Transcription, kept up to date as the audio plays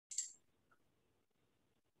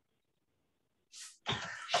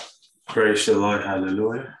Praise the Lord,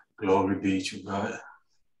 hallelujah. Glory be to God.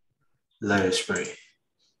 Let us pray.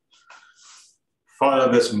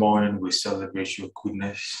 Father, this morning we celebrate your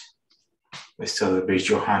goodness. We celebrate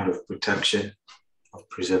your hand of protection, of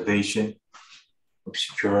preservation, of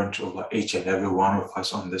security over each and every one of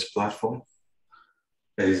us on this platform.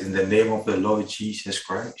 It is in the name of the Lord Jesus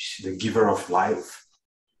Christ, the giver of life.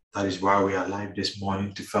 That is why we are alive this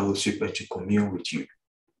morning, to fellowship and to commune with you.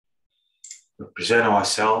 We present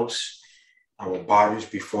ourselves, our bodies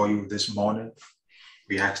before you this morning.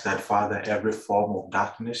 We ask that, Father, every form of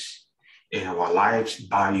darkness in our lives,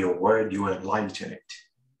 by your word, you enlighten it.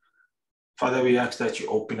 Father, we ask that you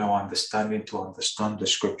open our understanding to understand the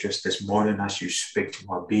scriptures this morning as you speak to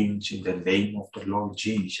our beings in the name of the Lord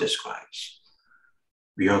Jesus Christ.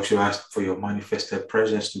 We also ask for your manifested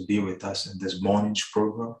presence to be with us in this morning's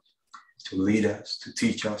program, to lead us, to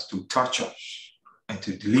teach us, to touch us, and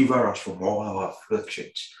to deliver us from all our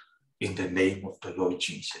afflictions in the name of the Lord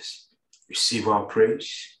Jesus. Receive our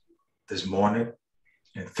praise this morning,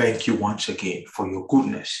 and thank you once again for your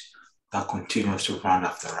goodness that continues to run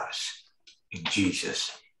after us. In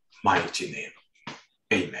Jesus' mighty name,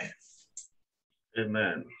 amen.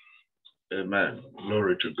 Amen. Amen.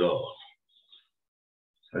 Glory to God.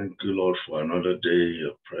 Thank you, Lord, for another day in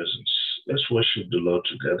your presence. Let's worship the Lord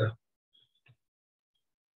together.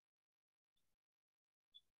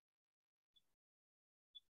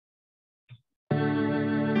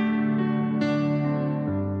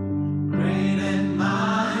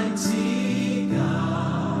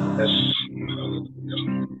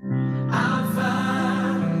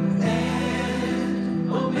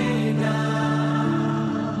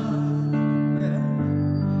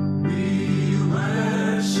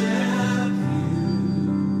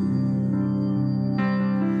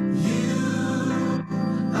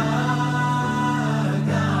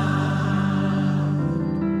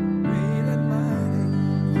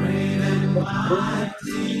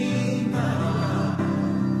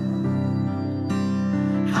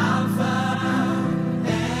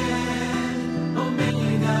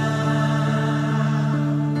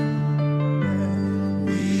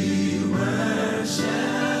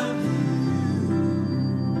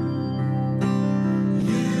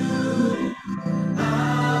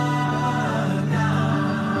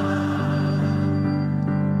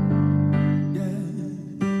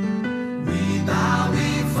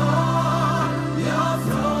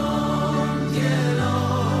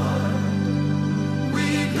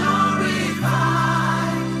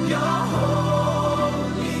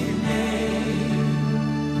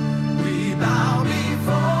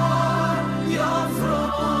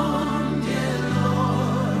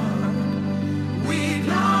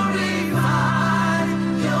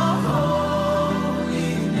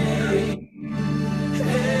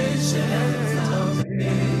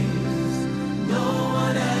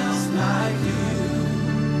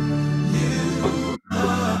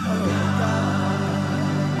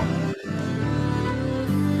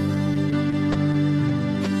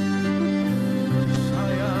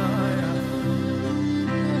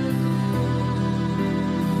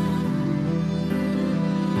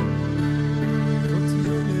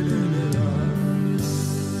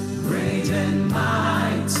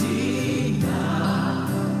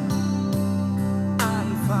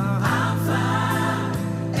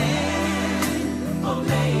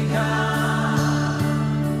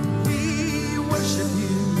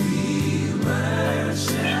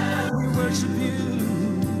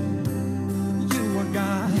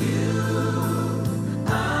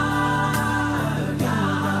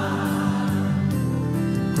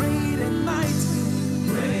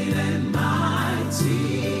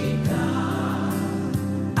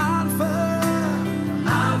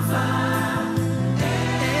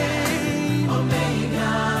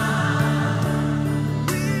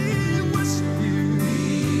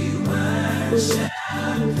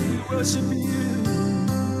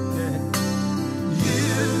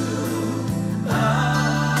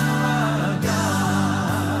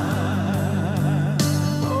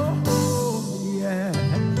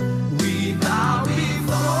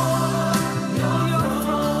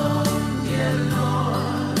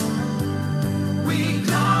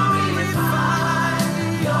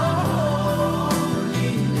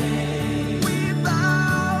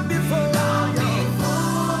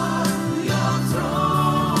 Before your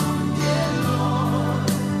throne,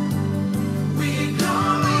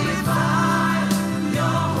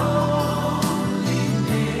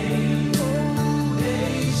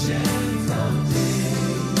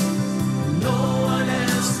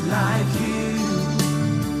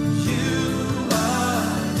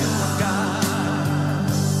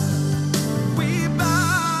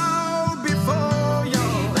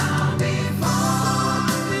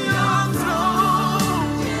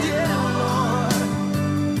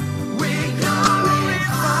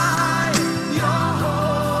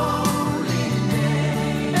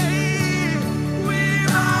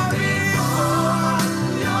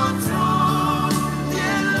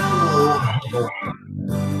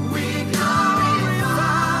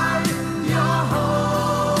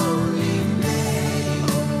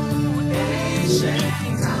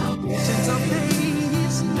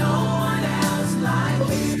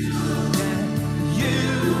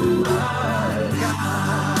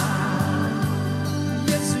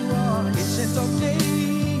 of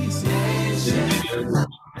days.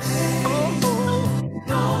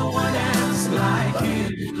 No one else like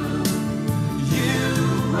you.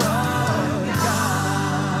 You are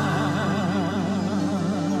God.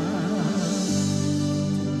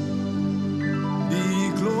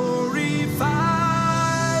 Be glorified,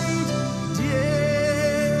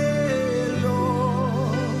 dear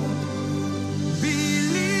Lord. Be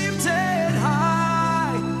lifted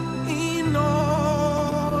high in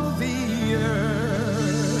all the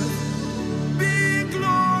earth. Be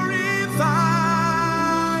glorified,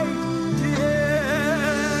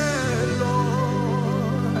 dear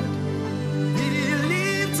Lord. Be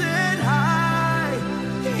lifted high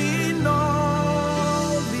in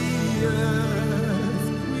all the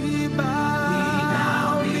earth. We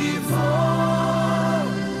bow before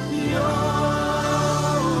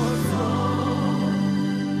your throne.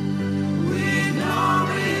 We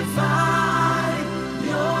glorify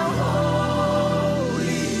your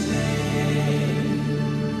holy name.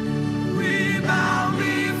 We bow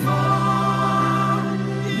before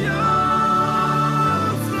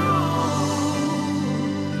your throne.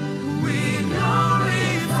 We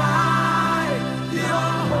glorify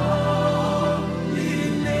your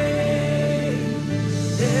holy name.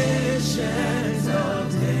 Ancient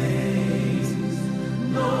of days,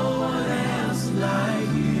 no one else like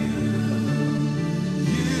you.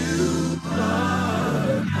 You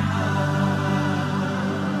are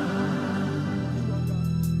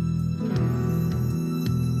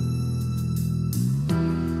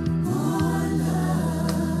more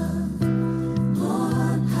love,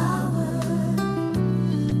 more power,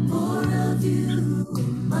 more of you,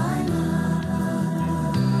 my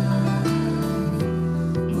love.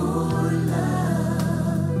 More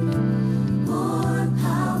love, more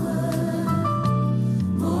power,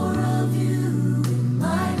 more of you in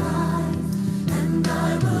my life, and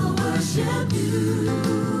I will worship you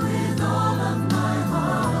with all of my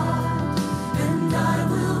heart, and I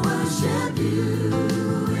will worship you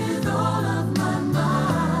with all of my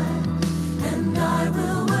mind, and I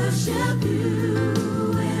will worship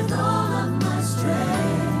you with all of my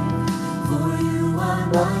strength, for you are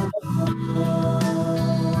my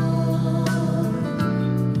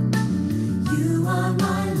you are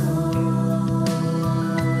my Lord.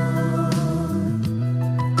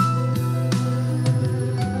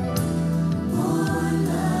 More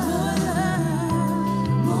love,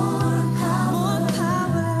 more power,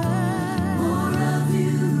 more of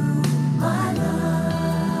you, my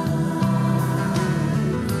love.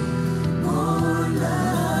 More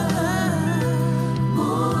love,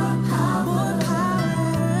 more power,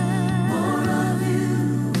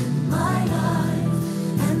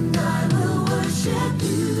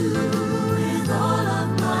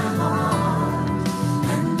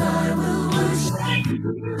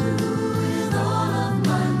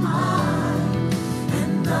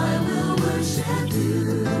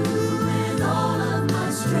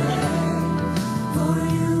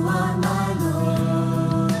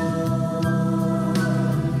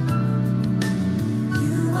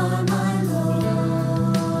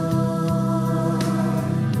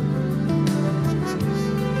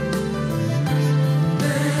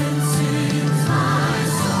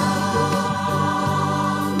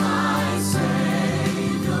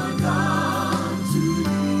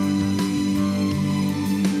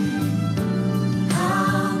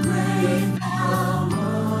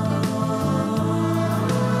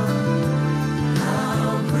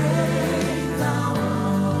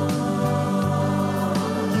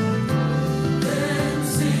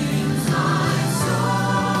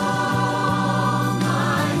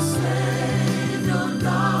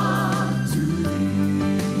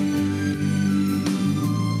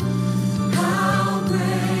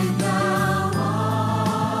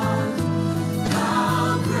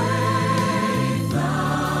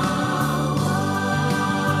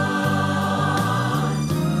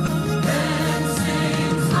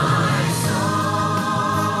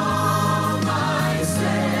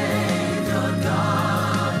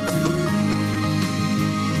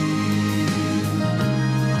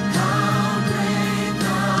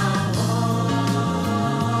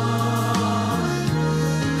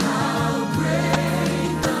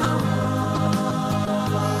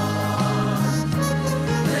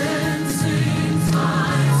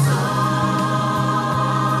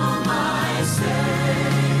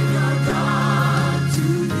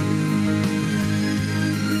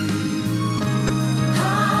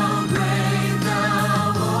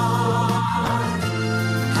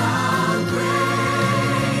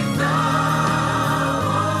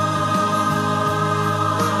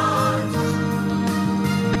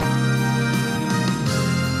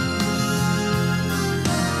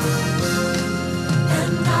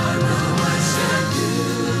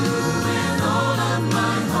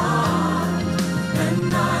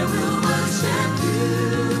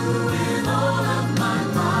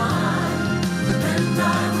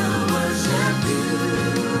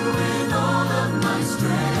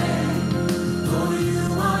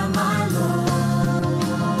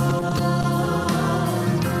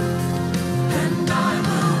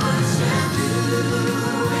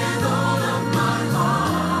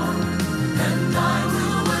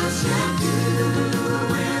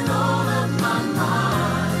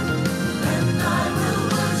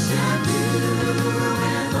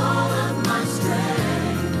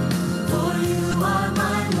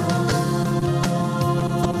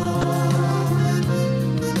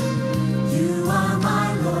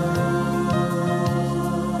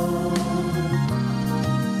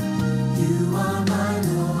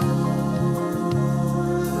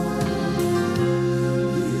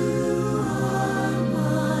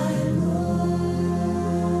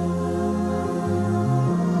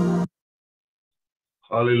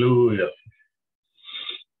 Hallelujah.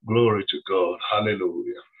 Glory to God.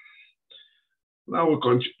 Hallelujah. Now we'll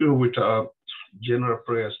continue with our general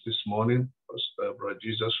prayers this morning. Brother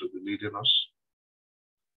Jesus will be leading us.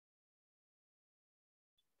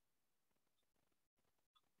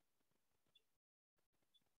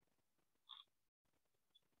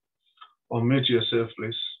 Unmute yourself,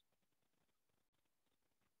 please.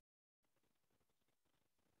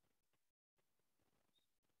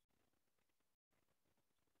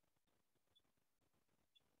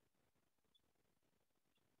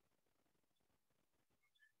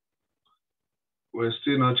 We're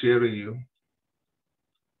still not hearing you.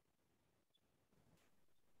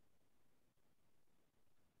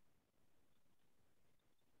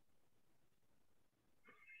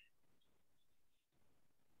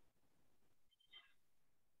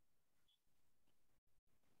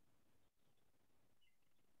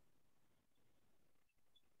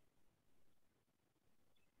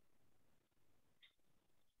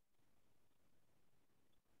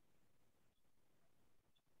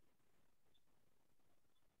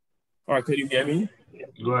 All right, can you hear me?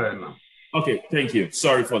 Go ahead now. Okay, thank you.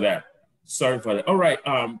 Sorry for that. All right,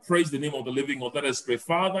 praise the name of the living God. Let us pray.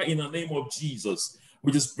 Father, in the name of Jesus,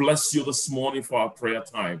 we just bless you this morning for our prayer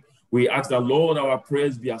time. We ask that, Lord, our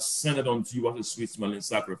prayers be ascended unto you as a sweet smelling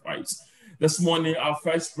sacrifice. This morning, our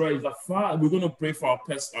first prayer is that, Father, we're going to pray for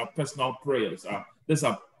our personal prayers. These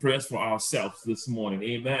are prayers for ourselves this morning.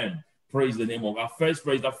 Amen. Praise the name of our first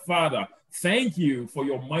prayer is that, Father, thank you for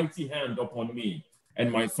your mighty hand upon me and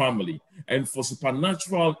my family, and for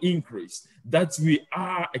supernatural increase that we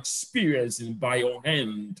are experiencing by your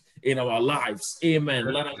hand in our lives. Amen.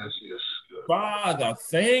 Yes. Father,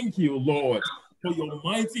 thank you, Lord, for your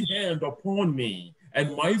mighty hand upon me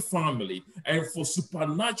and my family, and for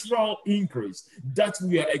supernatural increase that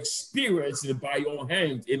we are experiencing by your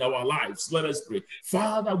hand in our lives. Let us pray.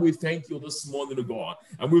 Father, we thank you this morning, God,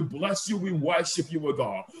 and we bless you, we worship you,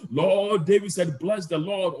 God. Lord, David said, bless the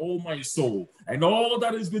Lord, O my soul, and all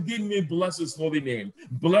that is within me, bless his holy name.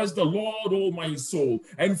 Bless the Lord, O my soul,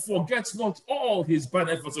 and forget not all his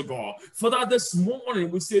benefits, O God. For that this morning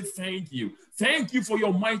we say thank you. Thank you for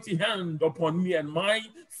your mighty hand upon me and my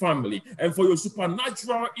family, and for your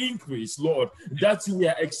supernatural increase, Lord, that we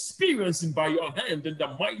are experiencing by your hand in the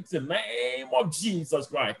mighty name of Jesus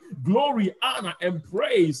Christ. Glory, honor, and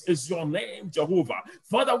praise is your name, Jehovah.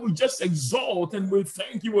 Father, we just exalt and we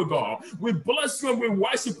thank you, O God. We bless you and we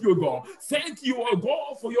worship you, O God. Thank you, O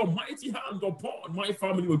God, for your mighty hand upon my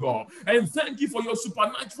family, O God. And thank you for your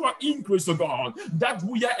supernatural increase, O God, that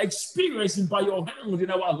we are experiencing by your hand in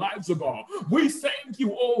our lives, O God. We thank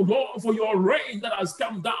you, oh Lord, for your rain that has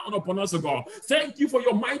come down upon us, O God. Thank you for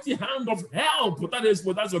your mighty hand of help that is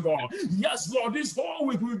with us, O God. Yes, Lord, this whole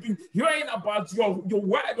week we've been hearing about your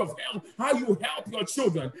word of help, how you help your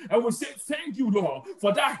children. And we say thank you, Lord,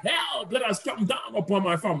 for that help that has come down upon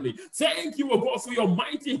my family. Thank you, O God, for your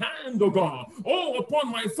mighty hand, O God,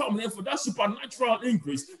 upon my family, and for that supernatural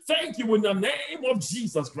increase. Thank you in the name of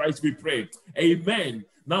Jesus Christ, we pray. Amen.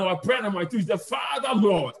 Now our prayer number 2 is the Father,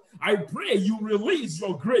 Lord, I pray you release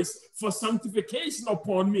your grace for sanctification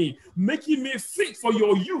upon me, making me fit for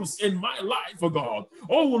your use in my life, oh God.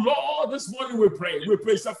 Oh Lord, this morning we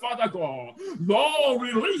pray, say, Father God, Lord,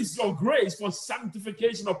 release your grace for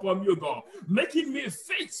sanctification upon me, oh God, making me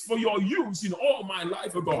fit for your use in all my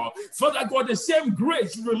life, oh God. Father God, the same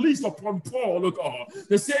grace you released upon Paul, oh God,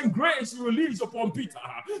 the same grace you released upon Peter,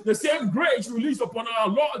 the same grace you released upon our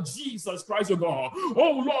Lord Jesus Christ, oh God.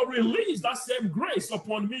 Oh Lord, release that same grace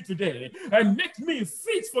upon me today and make me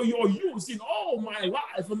fit for your use in all my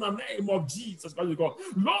life in the name of Jesus Christ, God.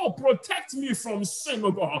 Lord, protect me from sin,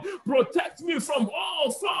 oh God. Protect me from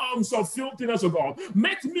all forms of filthiness, oh God.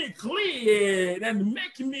 Make me clean and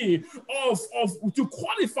make me to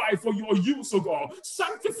qualify for your use, oh God.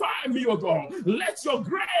 Sanctify me, oh God. Let your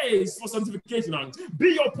grace for sanctification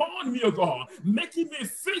be upon me, oh God, making me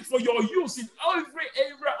fit for your use in every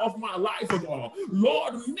area of my life, oh God.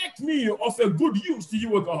 Lord, make me of a good use to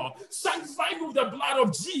you, O God. Sanctify me with the blood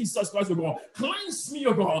of Jesus Christ, O God. Cleanse me,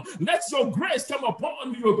 O God. Let your grace come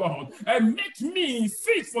upon me, O God, and make me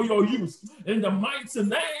fit for your use. In the mighty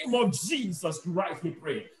name of Jesus Christ, we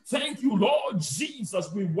pray. Thank you, Lord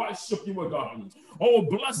Jesus. We worship you, O God. Oh,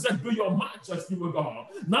 blessed be your majesty, O God.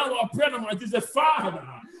 Now our prayer number is the Father,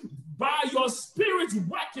 by your spirit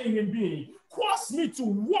working in me, cause me to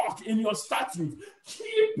walk in your statutes,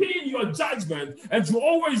 keeping your judgment, and to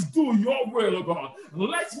always do your will, O God.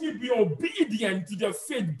 Let me be obedient to the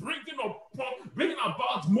faith, bringing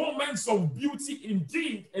about moments of beauty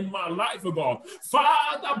indeed in my life, O God.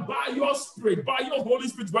 Father, by your spirit, by your Holy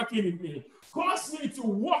Spirit working in me, Cause me to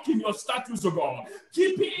walk in your statutes, O God,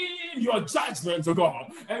 keeping your judgments, O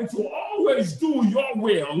God, and to always do your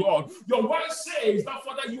will, Lord. Your word says that,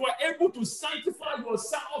 Father, you are able to sanctify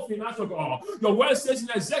yourself in us, O God. Your word says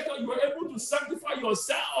in Ezekiel, you are able to sanctify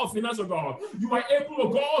yourself in us, O God. You are able, O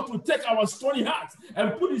God, to take our stony heart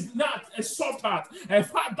and put it in a soft heart, a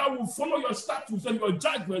heart that will follow your statutes and your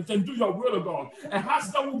judgments and do your will, O God. A heart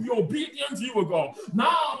that will be obedient to you, O God.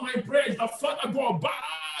 Now my prayer is that, Father God, by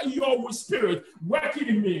your spirit working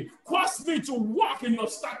in me, cause me to walk in your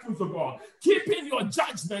statutes, O God, keeping your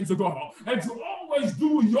judgments, O God, and to always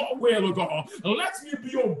do your will, O God. Let me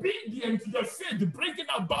be obedient to the faith, bringing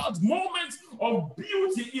about moments of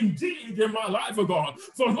beauty indeed in my life, O God.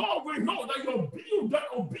 For Lord, we know that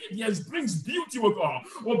obedience brings beauty, O God.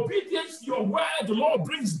 Obedience to your word, Lord,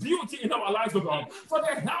 brings beauty in our lives, O God.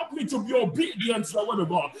 Father, help me to be obedient to your word, O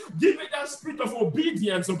God. Give me that spirit of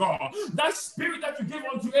obedience, O God. That spirit that you gave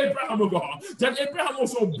unto Abraham, O God. That Abraham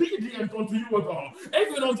was obedient unto you, O God.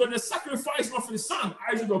 Even unto the sacrifice of his son,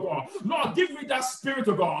 Isaac, O God. Lord, give me that spirit,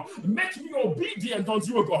 O God. Make me obedient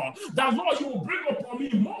unto you, O God. That, Lord, you will bring upon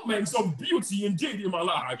me moments of beauty indeed in my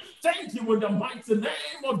life. Thank you in the mighty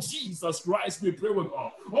name of Jesus Christ, we pray, O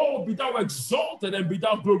God. Oh, be thou exalted and be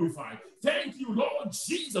thou glorified. Thank you, Lord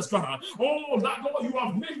Jesus Christ. Oh, that, Lord, you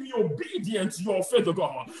have made me obedient to your faith, O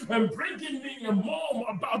God, and bringing me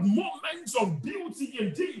about moments of beauty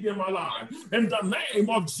indeed in my life. In the name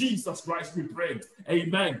of Jesus Christ, we pray.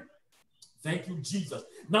 Amen. Thank you, Jesus.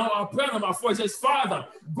 Now our prayer number 4 says, Father,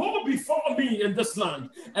 go before me in this land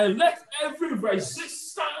and let every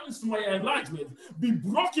resistance to my enlargement be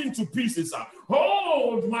broken to pieces.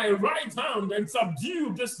 Hold my right hand and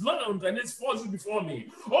subdue this land and its forces before me.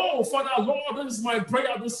 Oh, Father, Lord, this is my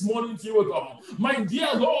prayer this morning to you, O God. My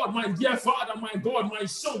dear Lord, my dear Father, my God, my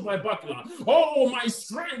shield, my buckler. Oh, my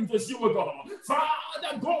strength is you, O God.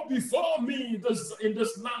 Father, go before me in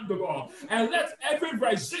this land, O God, and let every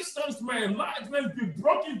resistance to my enlargement be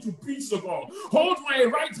broken to pieces, O God. Hold my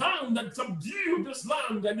right hand and subdue this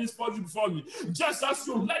land and its forces before me. Just as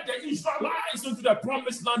you led the Israelites into the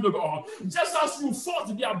promised land, O God. Just as you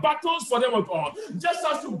fought their battles for them, O God. Just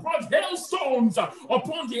as you brought hailstones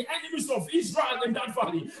upon the enemies of Israel in that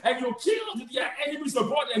valley, and you killed their enemies, O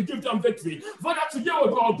God, and give them victory. Father, today,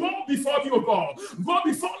 O God, go before me, O God. Go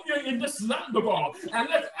before me in this land, O God, and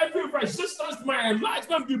let every resistance to my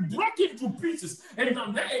enlargement be broken to pieces in the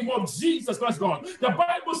name of Jesus Christ, God. The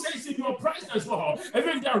Bible says in your presence, Lord,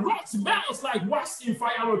 even the rocks melt like wax in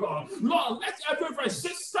fire, O God. Lord, let every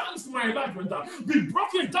resistance to my enlargement be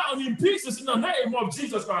broken down in pieces in the name of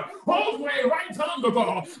Jesus Christ. Hold my right hand, O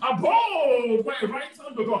God. Uphold my right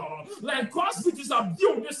hand, O God. Like cause me to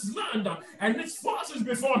subdue this land and its forces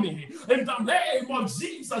before me in the name of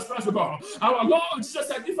Jesus Christ, O God. Our Lord Jesus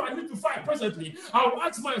said, if I need to fight presently, I'll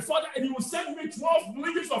ask my Father and he will send me 12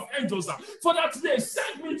 legions of angels. Father, today,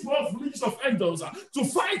 send me 12 legions of angels to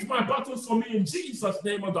fight my battles for me in Jesus'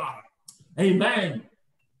 name, O God. Amen.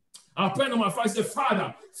 Our prayer number 5 says,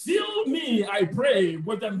 Father, fill me, I pray,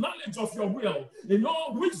 with the knowledge of your will, in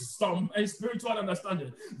all wisdom and spiritual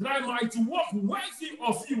understanding, that I might walk worthy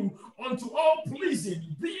of you unto all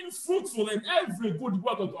pleasing, being fruitful in every good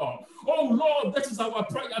work of God. Oh Lord, this is our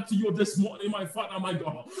prayer to you this morning, my Father, my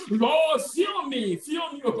God. Lord, fill me,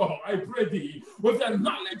 O God, I pray thee, with the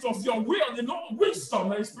knowledge of your will, in all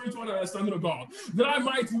wisdom and spiritual understanding of God, that I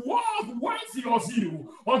might walk worthy of you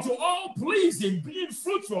unto all pleasing, being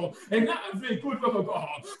fruitful in every good work of God.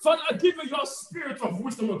 Father, give me your spirit of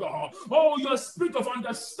wisdom, O God. Oh, your spirit of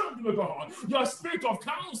understanding, O God. Your spirit of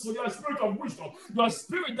counsel, your spirit of wisdom. Your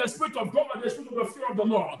spirit, the spirit of God, the spirit of the fear of the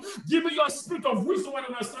Lord. Give me your spirit of wisdom and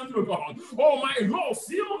understanding, O God. Oh, my Lord,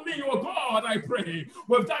 fill me, O God, I pray,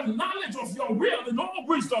 with that knowledge of your will and all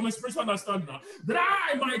wisdom and spiritual understanding, that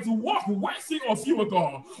I might walk worthy of you, O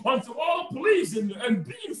God, unto all pleasing and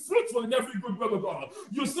being fruitful in every good work, O God.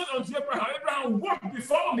 You said unto Abraham, walk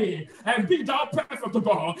before me and be thou perfect, O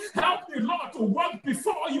God. Help me, Lord, to walk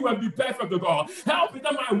before you and be perfect, O God. Help me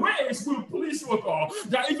that my ways will please you, O God.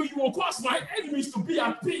 That even you will cause my enemies to be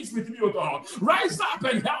at peace with me, O God. Rise up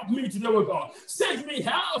and help me today, O God. Send me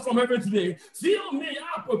help from heaven today. Fill me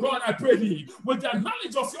up, O God, I pray thee, with the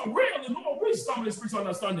knowledge of your will and all wisdom and spiritual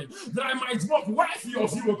understanding, that I might walk worthy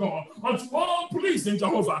of you, O God, unto all pleasing,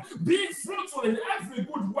 Jehovah, being fruitful in every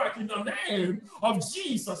good work in the name of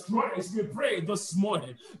Jesus Christ. We pray this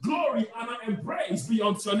morning. Glory, honor, and praise be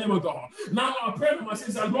unto your name, O God. Now our prayer number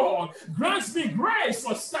says that, Lord, grant me grace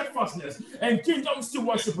for steadfastness and kingdom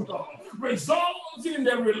stewardship, O God, resulting in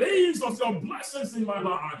the release of your blessings in my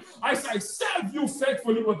life as I serve you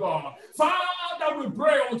faithfully, O God. Father, Father, we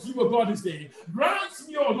pray unto you, O God, this day. Grant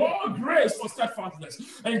me, O Lord, grace for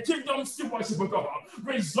steadfastness and kingdom stewardship, O God,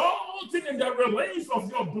 resulting in the release of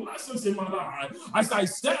your blessings in my life as I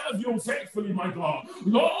serve you faithfully, my God.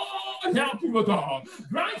 Lord, help me, O God.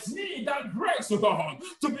 Grant me that grace, O God,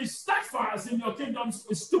 to be steadfast in your kingdom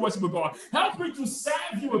stewardship, O God. Help me to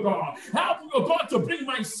serve you, O God. Help me, O God, to bring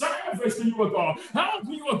my service to you, O God. Help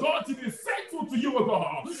me, O God, to be faithful to you, O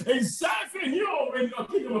God, in serving you in your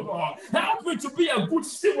kingdom, O God. Help me to be a good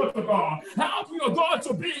steward, O God. Help me, O God,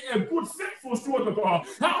 to be a good, faithful steward, O God.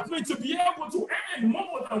 Help me to be able to earn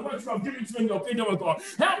more than what you have given to me in your kingdom, O God.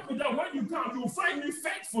 Help me that when you come, you will find me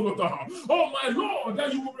faithful, O God. Oh, my Lord,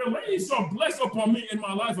 that you will release your blessing upon me in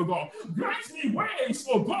my life, O God. Grant me ways,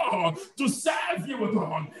 O God, to serve you, O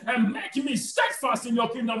God, and make me steadfast in your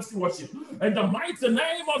kingdom stewardship. In the mighty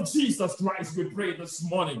name of Jesus Christ, we pray this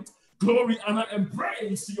morning. Glory, honor, and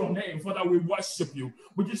praise to your name, Father. We worship you.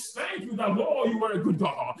 We just thank you that, Lord, you are a good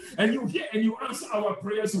God, and you hear and you answer our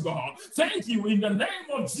prayers, O God. Thank you in the name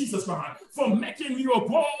of Jesus, God, for making me, O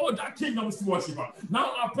God, that kingdom's worshiper.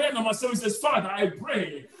 Now our prayer number 7 says, Father, I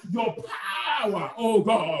pray your power, oh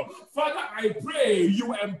God. Father, I pray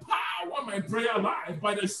you empower my prayer life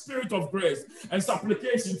by the Spirit of grace and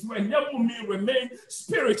supplication to enable me remain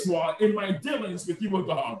spiritual in my dealings with you, O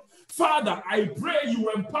God. Father, I pray you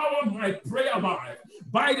empower my prayer life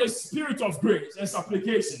by the Spirit of grace and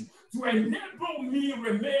supplication to enable me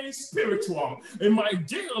remain spiritual in my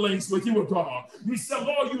dealings with you, God. You said,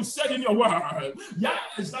 Lord, you said in your word,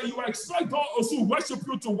 yes, that you expect God also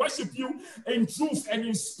to worship you in truth and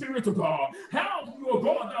in spirit, God. Help me,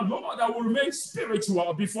 God, that Lord, I will remain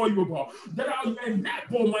spiritual before you, God. That I will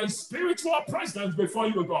enable my spiritual presence before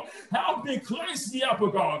you, God. Help me cleanse me up,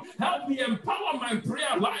 God. Help me empower my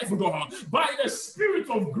prayer life, God, by the Spirit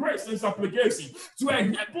of grace and supplication to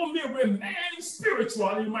enable me remain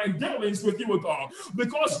spiritual in my dealings with you, God.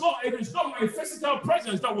 Because, Lord, it is not my physical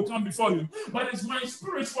presence that will come before you, but it's my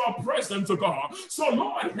spiritual presence, God. So,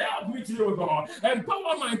 Lord, help me to, God.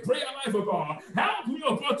 Empower my prayer life, God. Help me,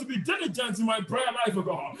 God, to be diligent in my prayer life,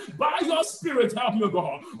 God. By your Spirit, help me,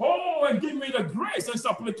 God. Oh, and give me the grace and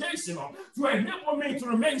supplication to enable me to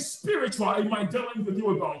remain spiritual in my dealings with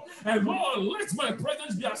you, God. And, Lord, let my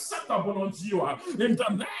presence be acceptable unto you. In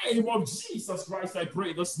the name of Jesus Christ, I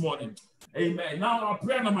pray this morning. Amen. Now our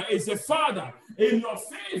prayer number 8 says, Father, in your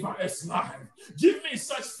favor is life. Give me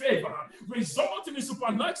such favor, resulting in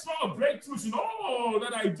supernatural breakthroughs in all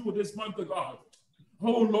that I do this month, of God.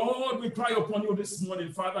 Oh Lord, we cry upon you this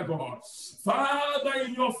morning, Father God. Father,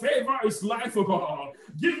 in your favor is life, oh God.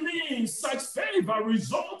 Give me such favor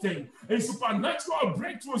resulting in supernatural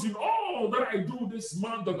breakthroughs in all that I do this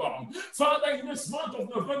month, oh God. Father, in this month of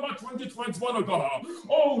November 2021, oh God.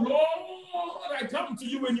 Oh Lord, I come to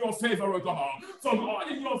you in your favor, oh God. For Lord,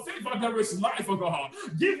 in your favor there is life, oh God.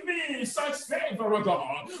 Give me such favor, oh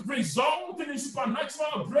God, resulting in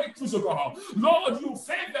supernatural breakthroughs, oh God. Lord, you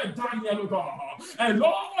favored Daniel, oh God. And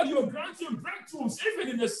Lord, you're granting breakthroughs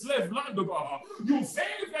even in the slave land, oh God. You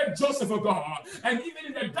favored Joseph, oh God. And even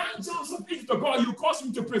in the dungeons of Egypt, oh God, you caused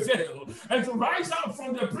him to prevail and to rise up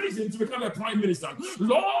from the prison to become a prime minister.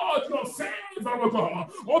 Lord, your favor, oh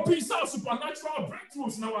God, opens up supernatural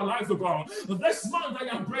breakthroughs in our lives, oh God. This month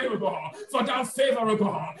I am praying, oh God, for that favor, oh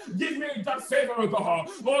God. Give me that favor, oh God.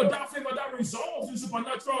 Oh, that favor that results in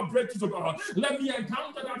supernatural breakthroughs, oh God. Let me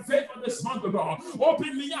encounter that favor this month, oh God.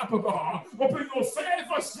 Open me up, oh God. Open your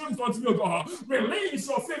favor streams unto me, O God. Release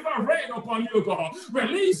your favor rain upon you, God.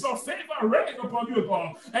 Release your favor rain upon you,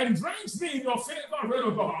 God. And drench me in your favor rain,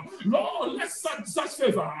 O God. Lord, let such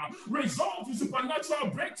favor result in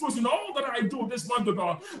supernatural breakthroughs in all that I do this month, O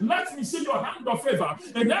God. Let me see your hand of favor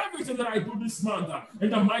in everything that I do this month. In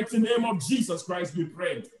the mighty name of Jesus Christ, we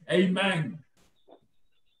pray. Amen.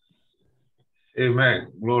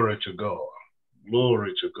 Amen. Glory to God.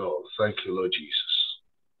 Glory to God. Thank you, Lord Jesus.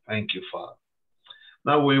 Thank you, Father.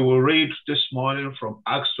 Now we will read this morning from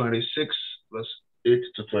Acts 26, verse 8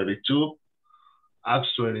 to 22. Acts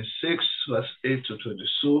 26, verse 8 to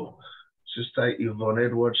 22. Sister Yvonne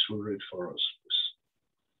Edwards will read for us, please.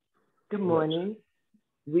 Good morning.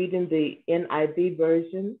 Reading the NIV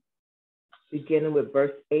version, beginning with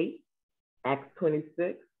verse 8, Acts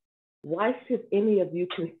 26. Why should any of you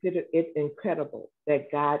consider it incredible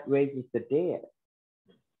that God raises the dead?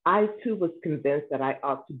 I too was convinced that I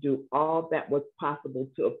ought to do all that was possible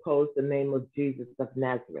to oppose the name of Jesus of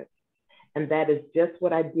Nazareth. And that is just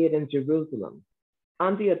what I did in Jerusalem.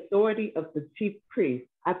 On the authority of the chief priest,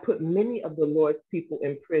 I put many of the Lord's people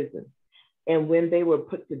in prison. And when they were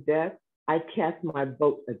put to death, I cast my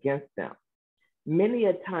vote against them. Many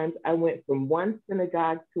a times I went from one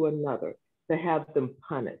synagogue to another to have them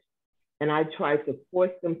punished. and I tried to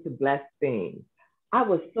force them to blaspheme. I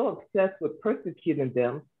was so obsessed with persecuting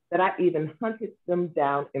them that I even hunted them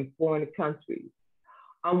down in foreign countries.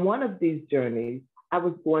 On one of these journeys, I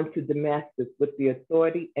was going to Damascus with the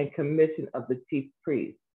authority and commission of the chief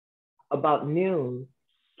priest. About noon,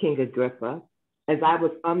 King Agrippa, as I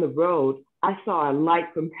was on the road, I saw a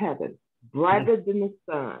light from heaven, brighter than the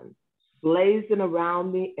sun, blazing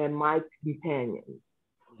around me and my companions.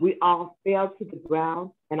 We all fell to the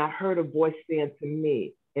ground, and I heard a voice saying to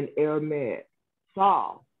me in Aramaic,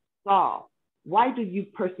 Saul, Saul, why do you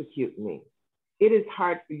persecute me? It is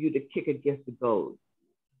hard for you to kick against the goads.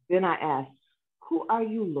 Then I asked, who are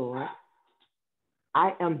you, Lord?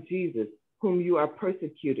 I am Jesus, whom you are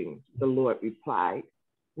persecuting, the Lord replied.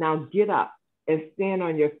 Now get up and stand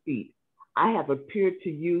on your feet. I have appeared to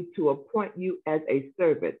you to appoint you as a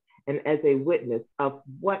servant and as a witness of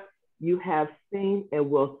what you have seen and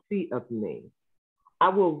will see of me. I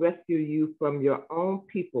will rescue you from your own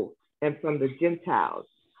people and from the Gentiles.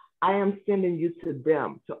 I am sending you to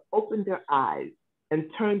them to open their eyes and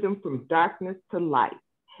turn them from darkness to light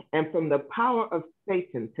and from the power of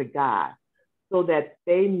Satan to God, so that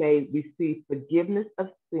they may receive forgiveness of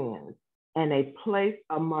sins and a place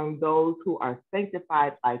among those who are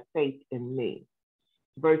sanctified by faith in me.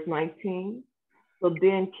 Verse 19, so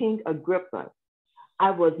then King Agrippa,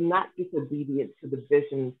 I was not disobedient to the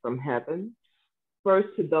vision from heaven, first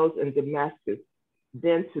to those in Damascus,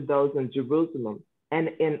 then to those in Jerusalem, and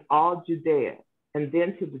in all Judea, and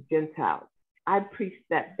then to the Gentiles. I preached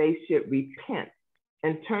that they should repent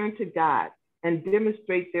and turn to God and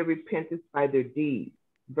demonstrate their repentance by their deeds.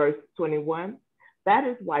 Verse 21, that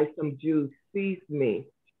is why some Jews seized me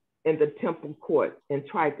in the temple court and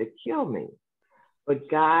tried to kill me. But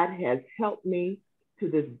God has helped me to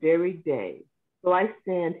this very day. So I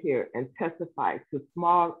stand here and testify to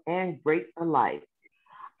small and great alike.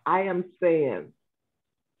 I am saying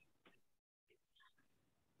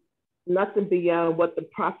nothing beyond what the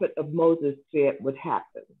prophet of Moses said would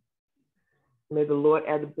happen. May the Lord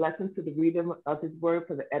add a blessing to the reading of his word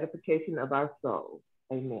for the edification of our souls.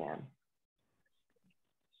 Amen.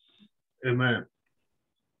 Amen.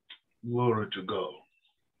 Glory to God.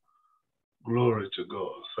 Glory to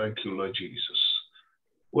God. Thank you, Lord Jesus.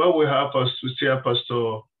 Well, we see our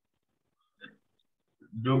Pastor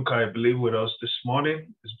Duncan, I believe, with us this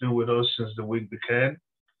morning. He's been with us since the week began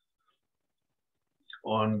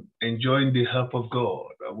on enjoying the help of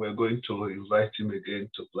God. And we're going to invite him again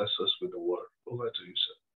to bless us with the word. Over to you,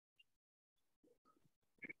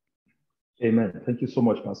 sir. Amen. Thank you so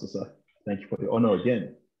much, Pastor Sir. Thank you for the honor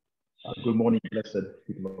again. Good morning, blessed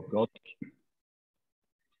people of God.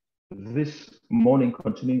 This morning,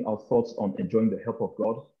 continuing our thoughts on enjoying the help of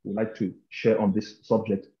God, we'd like to share on this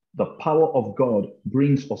subject. The power of God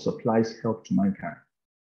brings or supplies help to mankind.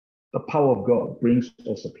 The power of God brings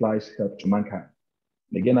or supplies help to mankind.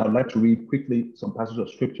 And again, I'd like to read quickly some passages of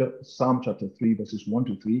scripture. Psalm chapter 3, verses 1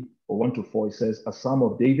 to 3 or 1 to 4. It says, a psalm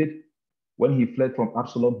of David, when he fled from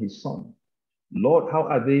Absalom, his son. Lord, how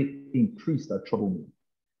are they increased that trouble me?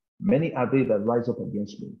 Many are they that rise up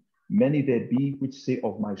against me. Many there be which say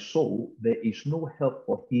of my soul, there is no help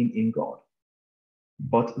for him in God.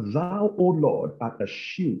 But thou, O Lord, art a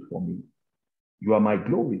shield for me. You are my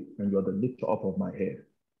glory, and you are the lifter up of my head.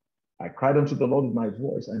 I cried unto the Lord with my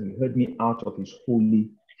voice, and he heard me out of his holy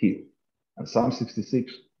hill. And Psalm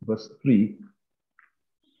 66, verse 3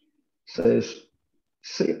 says,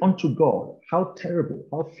 say unto God, how terrible,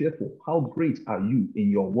 how fearful, how great are you in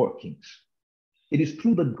your workings. It is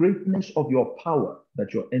through the greatness of your power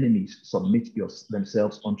that your enemies submit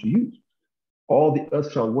themselves unto you. All the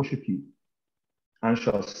earth shall worship you and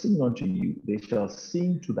shall sing unto you. They shall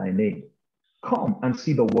sing to thy name. Come and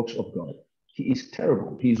see the works of God. He is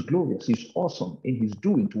terrible. He is glorious. He is awesome in his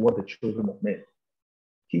doing toward the children of men.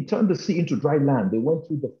 He turned the sea into dry land. They went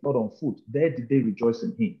through the flood on foot. There did they rejoice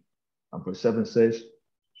in him. And verse 7 says,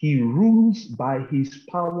 he rules by his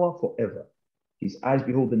power forever. His eyes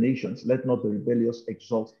behold the nations. Let not the rebellious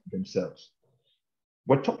exalt themselves.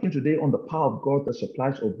 We're talking today on the power of God that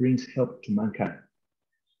supplies or brings help to mankind.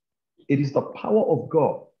 It is the power of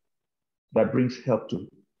God that brings help to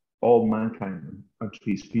all mankind and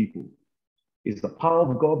to his people. It's the power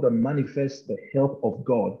of God that manifests the help of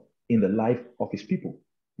God in the life of his people.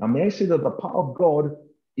 Now, may I say that the power of God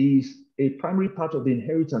is a primary part of the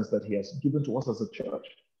inheritance that he has given to us as a church.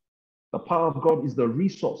 The power of God is the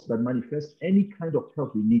resource that manifests any kind of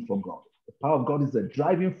help we need from God. The power of God is the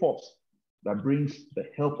driving force that brings the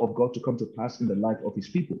help of God to come to pass in the life of his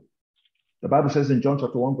people. The Bible says in John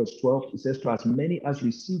chapter 1, verse 12, it says, to as many as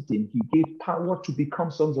received him, he gave power to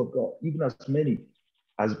become sons of God, even as many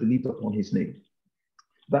as believed upon his name.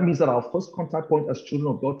 That means that our first contact point as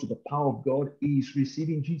children of God to the power of God is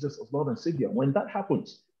receiving Jesus as Lord and Savior. When that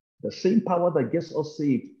happens, the same power that gets us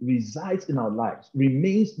saved resides in our lives,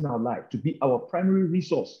 remains in our life to be our primary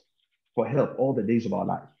resource for help all the days of our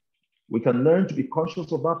life. We can learn to be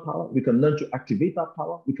conscious of that power. We can learn to activate that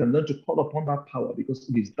power. We can learn to call upon that power, because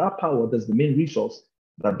it is that power that's the main resource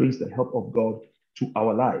that brings the help of God to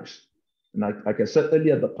our lives. And like I said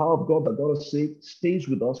earlier, the power of God that God has saved stays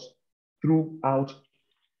with us throughout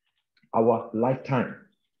our lifetime.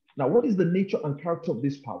 Now, what is the nature and character of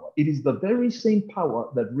this power? It is the very same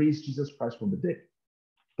power that raised Jesus Christ from the dead.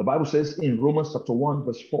 The Bible says in Romans chapter 1,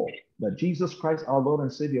 verse 4, that Jesus Christ, our Lord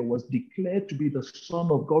and Savior, was declared to be the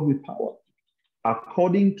Son of God with power,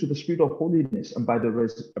 according to the Spirit of holiness and by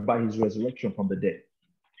his resurrection from the dead.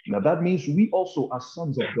 Now, that means we also are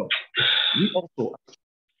sons of God. We also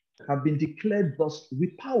have been declared thus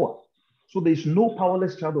with power. So there's no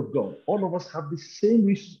powerless child of God. All of us have the same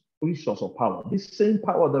resource of power. This same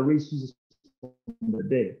power that raised Jesus from the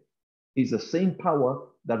dead is the same power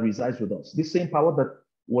that resides with us. This same power that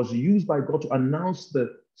was used by God to announce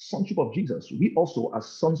the sonship of Jesus. We also are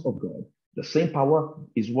sons of God. The same power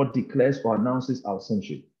is what declares or announces our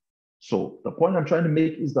sonship. So the point I'm trying to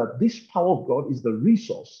make is that this power of God is the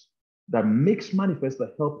resource that makes manifest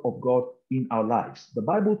the help of God in our lives. The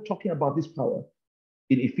Bible talking about this power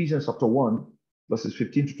in Ephesians chapter 1, verses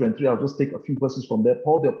 15 to 23. I'll just take a few verses from there.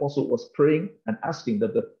 Paul the apostle was praying and asking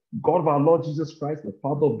that the God of our Lord Jesus Christ, the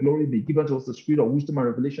Father of glory, be given to us the spirit of wisdom and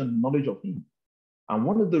revelation and knowledge of him. And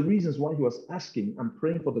one of the reasons why he was asking and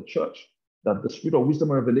praying for the church that the spirit of wisdom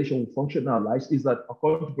and revelation will function in our lives is that,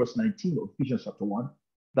 according to verse 19 of Ephesians chapter 1,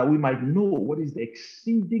 that we might know what is the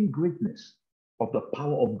exceeding greatness of the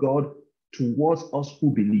power of God towards us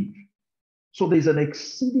who believe. So there's an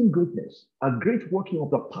exceeding greatness, a great working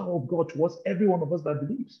of the power of God towards every one of us that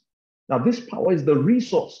believes. Now, this power is the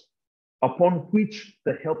resource upon which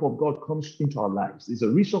the help of God comes into our lives. It's a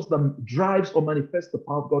resource that drives or manifests the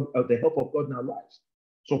power of God, the help of God in our lives.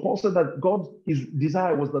 So Paul said that God, his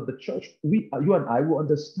desire was that the church, you and I, will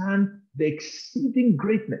understand the exceeding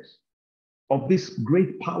greatness of this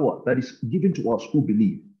great power that is given to us who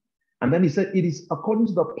believe. And then he said, it is according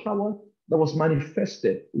to the power that was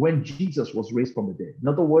manifested when Jesus was raised from the dead. In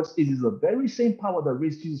other words, it is the very same power that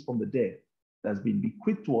raised Jesus from the dead that has been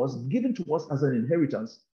bequeathed to us, given to us as an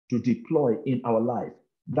inheritance to deploy in our life.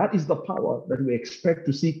 That is the power that we expect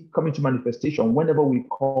to see coming to manifestation whenever we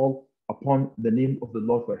call upon the name of the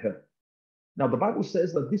Lord for help. Now, the Bible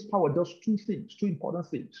says that this power does two things, two important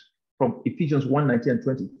things from Ephesians 1, 19 and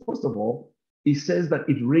 20. First of all, it says that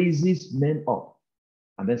it raises men up.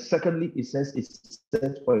 And then secondly, it says it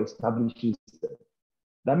sets or establishes them.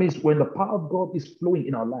 That means when the power of God is flowing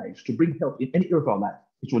in our lives to bring help in any area of our life,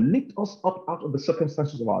 it will lift us up out of the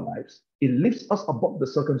circumstances of our lives. It lifts us above the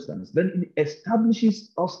circumstance. Then it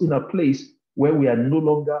establishes us in a place where we are no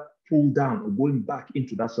longer pulled down or going back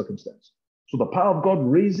into that circumstance. So the power of God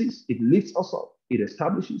raises, it lifts us up, it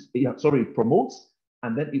establishes, it promotes,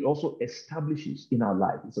 and then it also establishes in our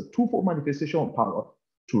life. It's a twofold manifestation of power: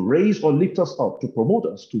 to raise or lift us up, to promote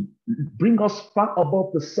us, to bring us far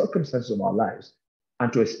above the circumstances of our lives,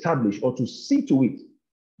 and to establish or to see to it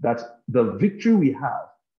that the victory we have,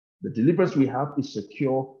 the deliverance we have, is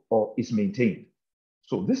secure or is maintained.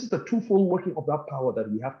 So this is the twofold working of that power that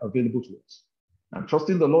we have available to us. I'm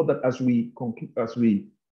trusting the Lord that as we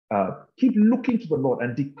keep looking to the Lord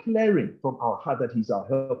and declaring from our heart that he's our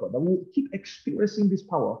helper, that we'll keep experiencing this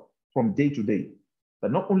power from day to day.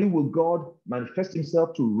 That not only will God manifest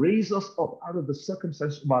himself to raise us up out of the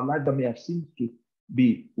circumstances of our life that may have seemed to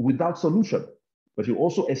be without solution, but he'll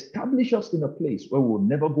also establish us in a place where we'll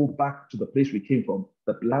never go back to the place we came from,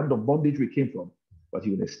 the land of bondage we came from, but he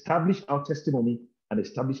will establish our testimony and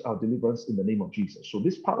establish our deliverance in the name of Jesus. So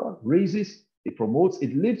this power raises, it promotes,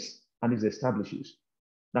 it lifts, and it establishes.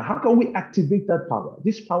 Now, how can we activate that power?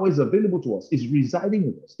 This power is available to us, is residing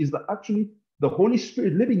with us, is actually the Holy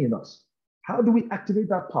Spirit living in us. How do we activate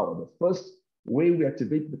that power? The first way we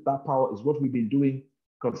activate that power is what we've been doing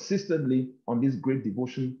consistently on this great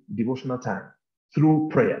devotional time, through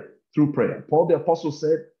prayer. Through prayer. Paul the apostle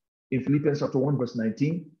said in Philippians chapter 1, verse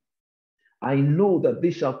 19, I know that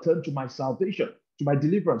they shall turn to my salvation, to my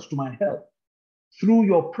deliverance, to my help, through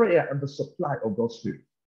your prayer and the supply of God's Spirit.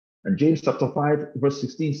 And James chapter 5, verse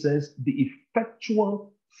 16 says, the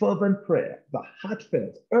effectual, fervent prayer, the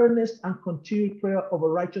heartfelt, earnest, and continued prayer of a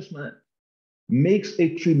righteous man makes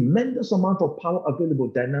a tremendous amount of power available,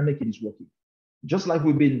 dynamic in his working. Just like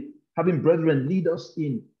we've been having brethren lead us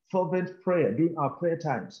in fervent prayer during our prayer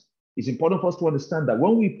times, it's important for us to understand that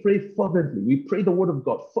when we pray fervently, we pray the word of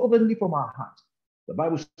God fervently from our heart. The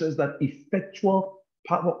Bible says that effectual,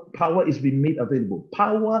 Power is being made available.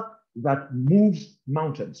 Power that moves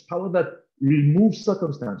mountains, power that removes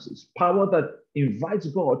circumstances, power that invites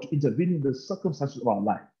God to intervene in the circumstances of our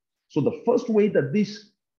life. So the first way that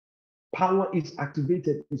this power is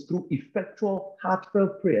activated is through effectual,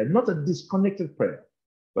 heartfelt prayer, not a disconnected prayer,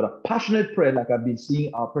 but a passionate prayer, like I've been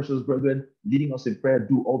seeing our precious brethren leading us in prayer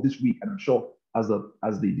do all this week. And I'm sure as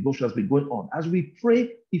the devotion has been going on, as we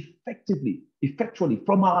pray effectually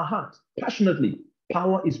from our heart, passionately,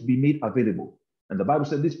 power is being made available. And the Bible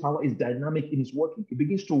said this power is dynamic in its working. It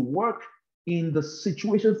begins to work in the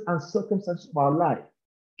situations and circumstances of our life,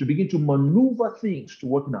 to begin to maneuver things to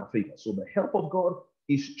work in our favor. So the help of God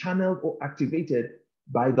is channeled or activated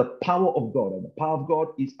by the power of God. And the power of God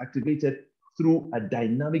is activated through a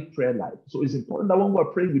dynamic prayer life. So it's important that when we're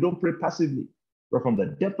praying, we don't pray passively, but from the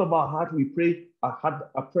depth of our heart, we pray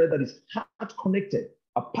a prayer that is heart connected,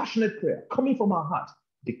 a passionate prayer coming from our heart,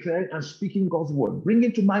 declaring and speaking God's word,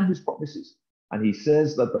 bringing to mind his promises. And he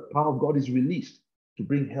says that the power of God is released to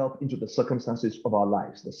bring help into the circumstances of our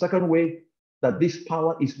lives. The second way that this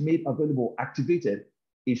power is made available, activated,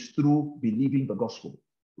 is through believing the gospel.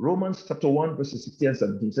 Romans chapter 1, verses 16 and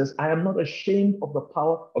 17 says, I am not ashamed of the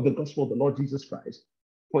power of the gospel of the Lord Jesus Christ,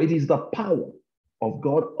 for it is the power of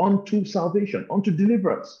God unto salvation, unto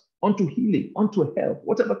deliverance, unto healing, unto health,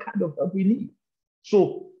 whatever kind of help we need.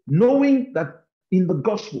 So knowing that in the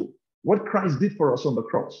gospel, what Christ did for us on the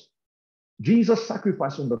cross, Jesus'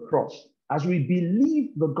 sacrifice on the cross, as we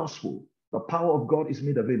believe the gospel, the power of God is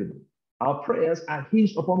made available. Our prayers are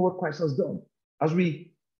hinged upon what Christ has done. As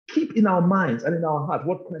we keep in our minds and in our heart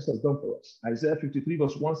what Christ has done for us. Isaiah 53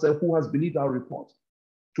 verse 1 said, who has believed our report?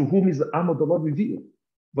 To whom is the arm of the Lord revealed?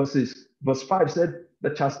 Verse 5 said, the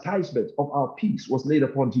chastisement of our peace was laid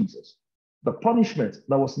upon Jesus. The punishment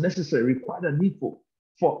that was necessary, required, and needful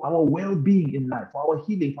for our well-being in life, for our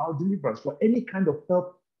healing, for our deliverance, for any kind of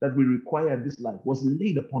help that we require in this life was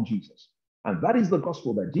laid upon Jesus. And that is the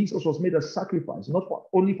gospel, that Jesus was made a sacrifice, not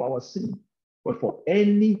only for our sin, but for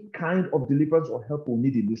any kind of deliverance or help we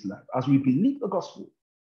need in this life. As we believe the gospel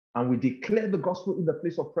and we declare the gospel in the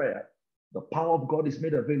place of prayer, the power of God is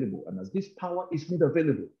made available. And as this power is made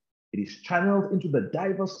available, it is channeled into the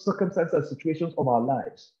diverse circumstances and situations of our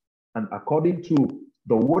lives. And according to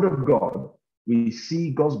the word of God, we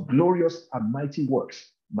see God's glorious and mighty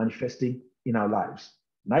works manifesting in our lives.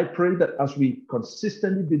 And I pray that as we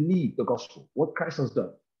consistently believe the gospel, what Christ has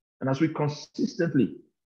done, and as we consistently,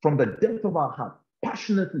 from the depth of our heart,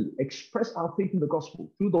 passionately express our faith in the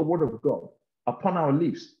gospel through the word of God upon our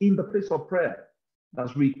lips in the place of prayer,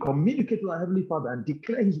 as we communicate with our Heavenly Father and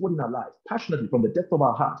declare his word in our lives passionately from the depth of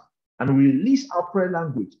our heart, and release our prayer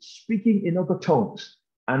language, speaking in other tongues,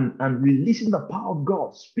 and releasing the power of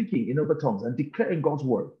God, speaking in other tongues and declaring God's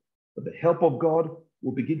word, that the help of God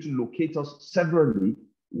will begin to locate us severally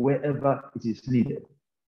wherever it is needed.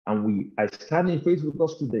 And I stand in faith with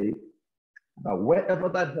us today that wherever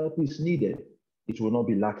that help is needed, it will not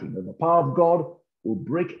be lacking. That the power of God will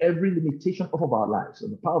break every limitation off of our lives.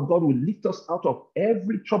 And the power of God will lift us out of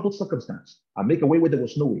every troubled circumstance and make a way where there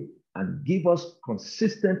was no way, and give us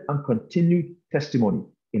consistent and continued testimony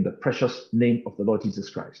in the precious name of the Lord Jesus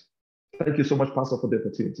Christ. Thank you so much, Pastor, for the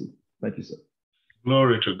opportunity. Thank you, sir.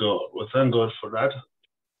 Glory to God. Well, thank God for that.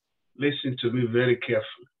 Listen to me very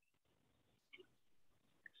carefully.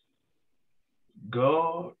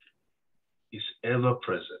 God is ever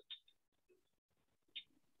present.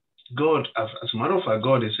 God, as a matter of fact,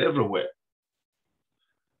 God is everywhere.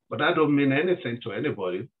 But that don't mean anything to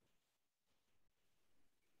anybody,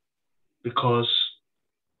 because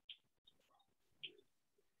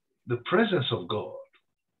the presence of God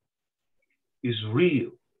is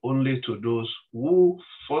real only to those who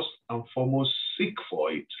first and foremost seek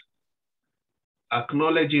for it,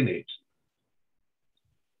 acknowledging it,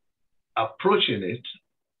 approaching it,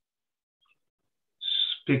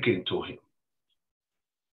 speaking to him.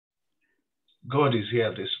 God is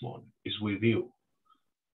here this morning, is with you.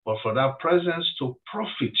 But for that presence to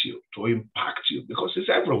profit you, to impact you, because it's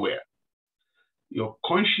everywhere. Your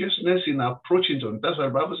consciousness in approaching him, that's why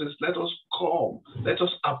the Bible says, let us come, let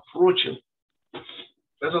us approach him.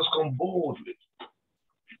 Let us come boldly.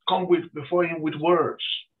 Come before him with words.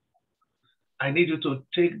 I need you to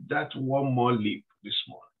take that one more leap this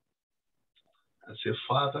morning and say,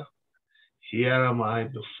 Father, here am I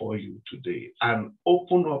before you today, and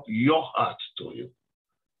open up your heart to him.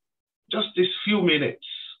 Just these few minutes.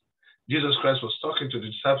 Jesus Christ was talking to the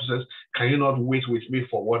disciples, says, can you not wait with me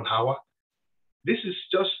for 1 hour? This is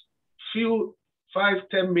just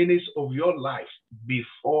 5-10 minutes of your life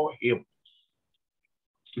before him,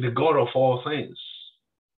 the God of all things.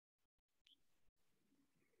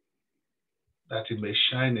 that He may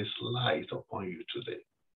shine His light upon you today.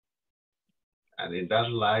 And in that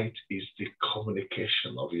light is the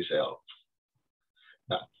communication of His help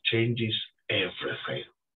that changes everything.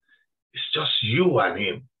 It's just you and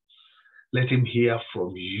Him. Let Him hear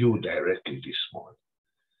from you directly this morning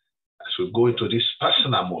as we go into this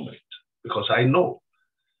personal moment, because I know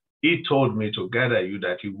He told me to gather you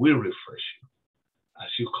that He will refresh you as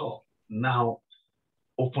you call. Now,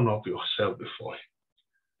 open up yourself before Him.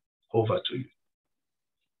 Over to you.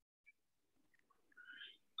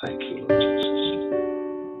 Thank you, Lord Jesus.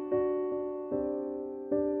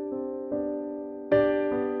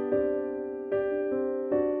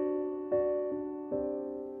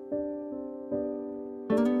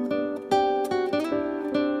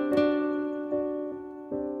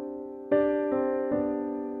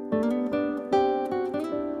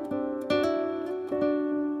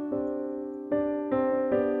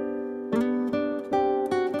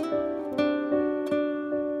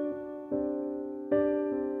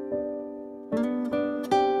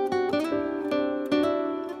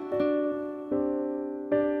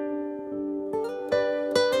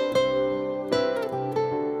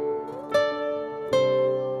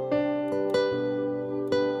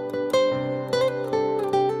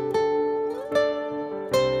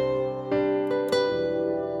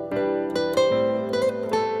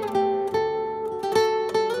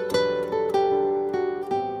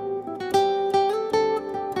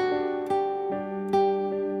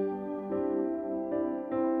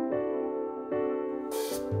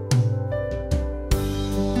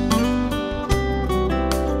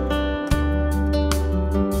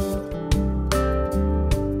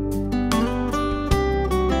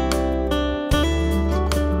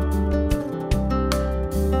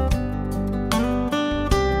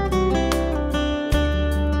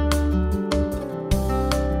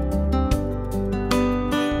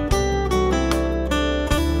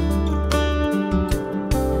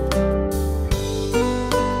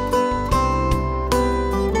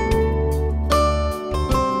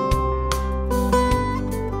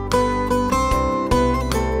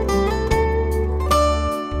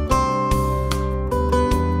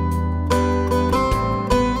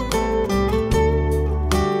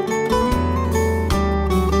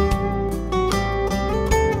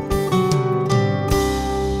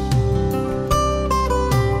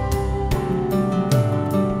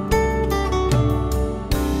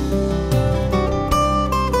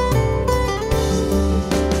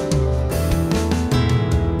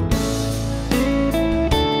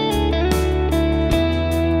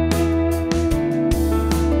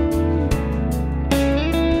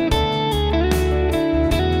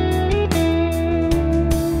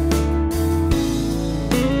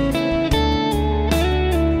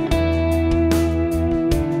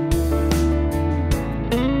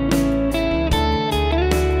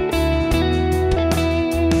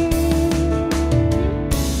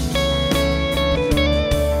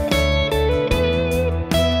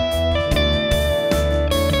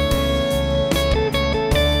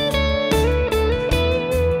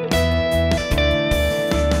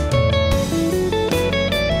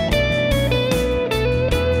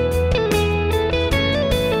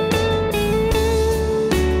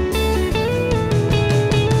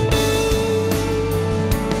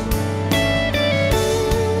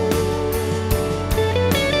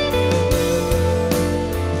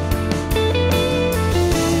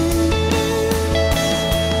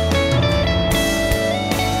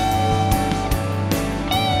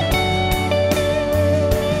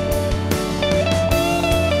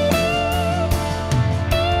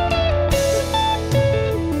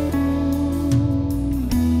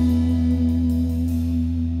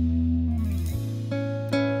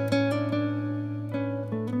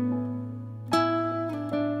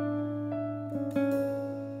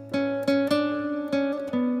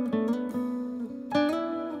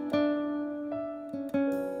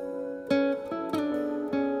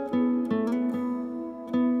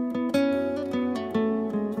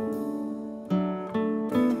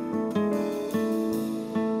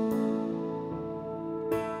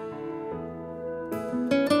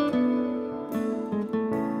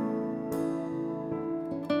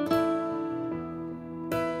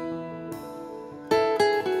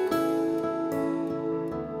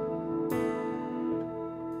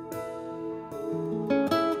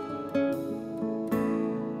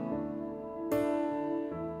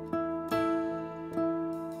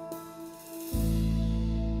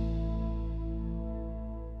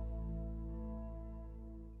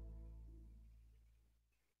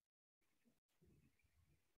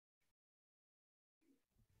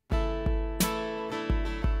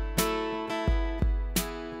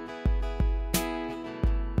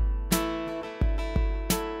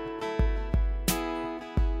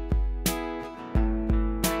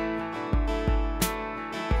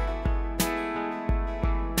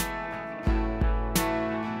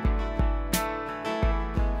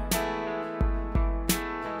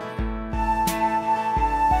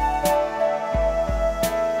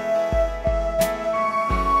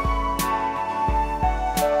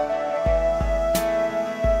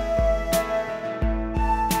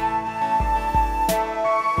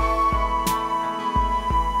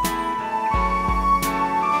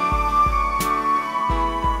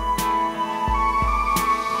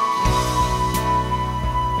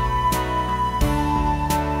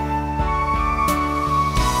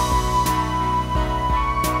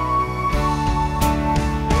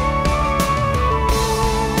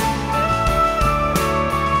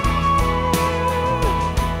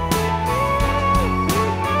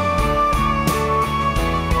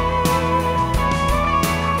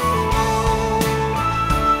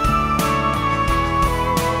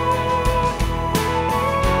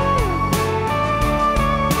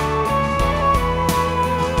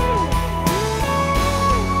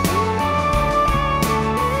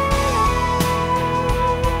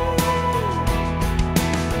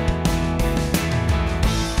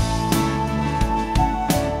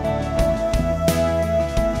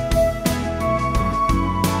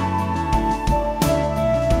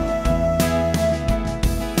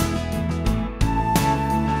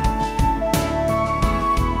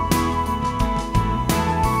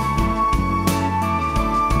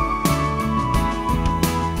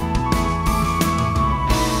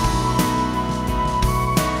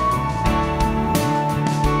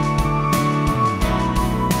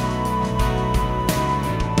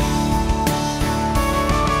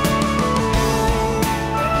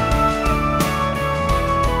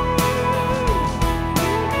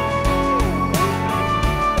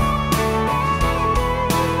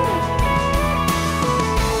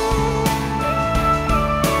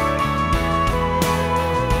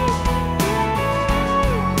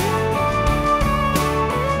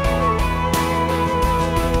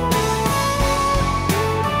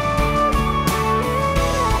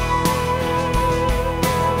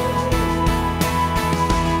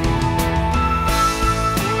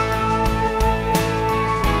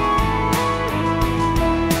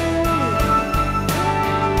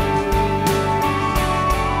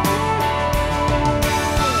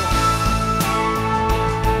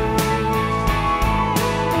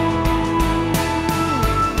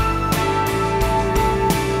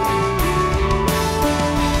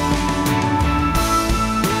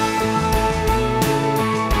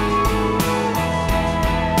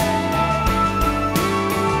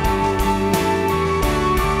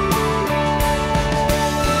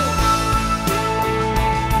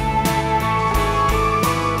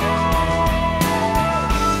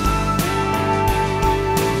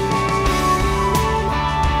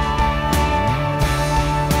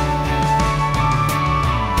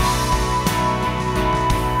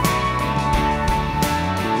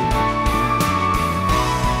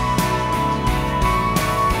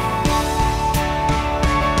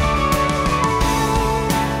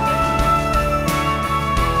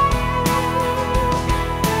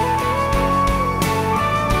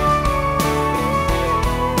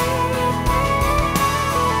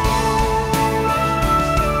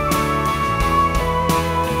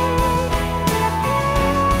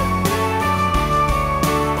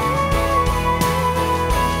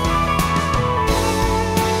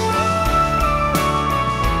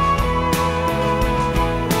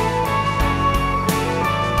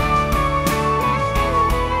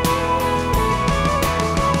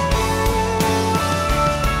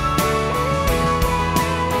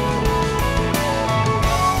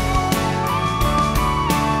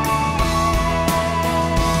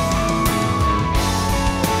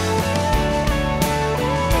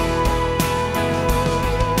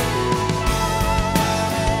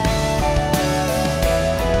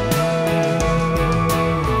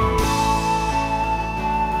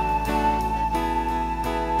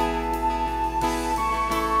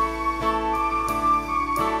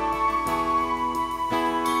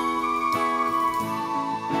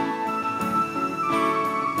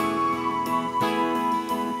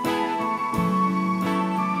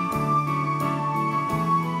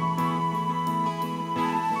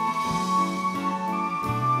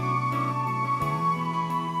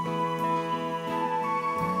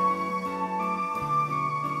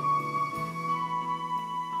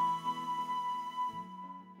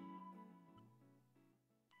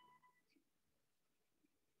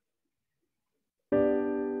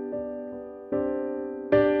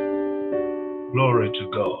 Glory to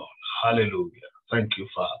God. Hallelujah. Thank you,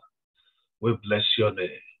 Father. We bless your name.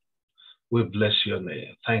 We bless your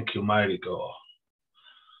name. Thank you, mighty God.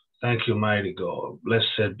 Thank you, mighty God.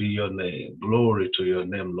 Blessed be your name. Glory to your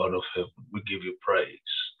name, Lord of heaven. We give you praise.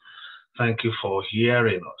 Thank you for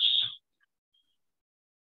hearing us.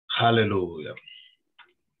 Hallelujah.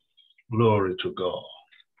 Glory to God.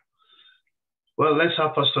 Well, let's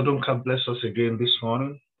have Pastor Duncan bless us again this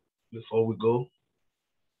morning before we go.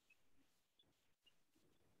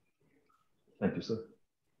 Thank you, sir.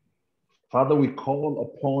 Father, we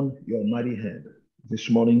call upon your mighty hand this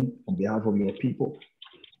morning on behalf of your people.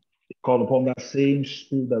 We call upon that same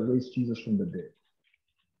spirit that raised Jesus from the dead.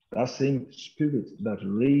 That same spirit that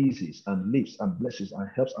raises and lifts and blesses and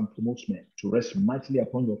helps and promotes men to rest mightily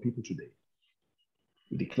upon your people today.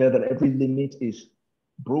 We declare that every limit is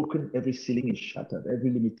broken, every ceiling is shattered,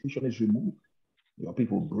 every limitation is removed. Your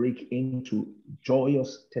people break into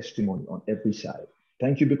joyous testimony on every side.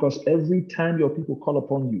 Thank you, because every time your people call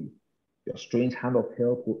upon you, your strange hand of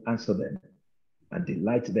help will answer them and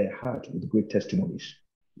delight their heart with great testimonies.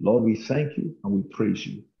 Lord, we thank you and we praise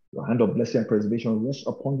you. Your hand of blessing and preservation rests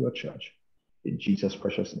upon your church. In Jesus'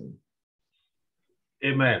 precious name.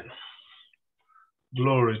 Amen.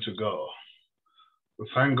 Glory to God. We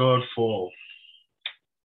thank God for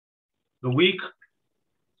the week.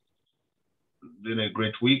 Been a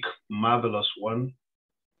great week, marvelous one,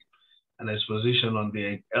 an exposition on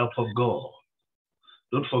the help of God.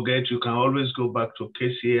 Don't forget, you can always go back to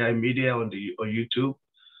KCAI Media on YouTube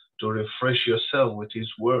to refresh yourself with his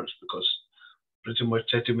words, because pretty much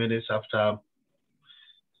 30 minutes after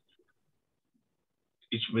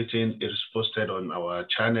each meeting it is posted on our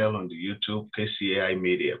channel on the YouTube, KCAI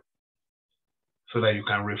Media, so that you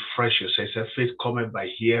can refresh yourself. It's a faith coming by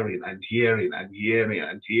hearing and hearing and hearing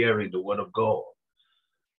and hearing the word of God.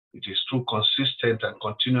 It is through consistent and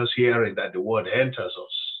continuous hearing that the word enters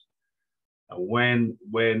us. And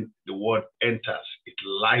when the word enters, it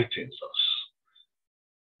lightens us.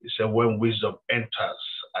 He said, when wisdom enters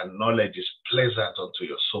and knowledge is pleasant unto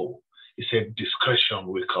your soul, he said, discretion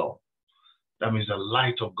will come. That means the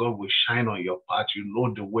light of God will shine on your path. You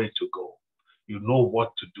know the way to go. You know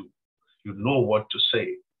what to do. You know what to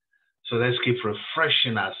say. So let's keep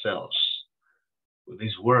refreshing ourselves with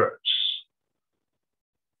these words.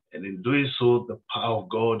 And in doing so, the power of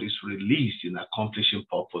God is released in accomplishing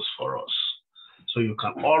purpose for us. So you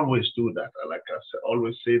can always do that. Like I said,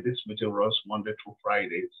 always say, this meeting runs Monday through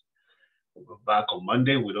Fridays. We'll be back on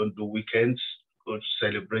Monday. We don't do weekends. Go to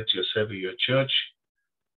celebrate yourself in your church.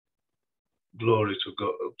 Glory to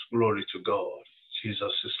God. Glory to God.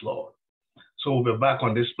 Jesus is Lord. So we'll be back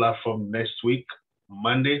on this platform next week,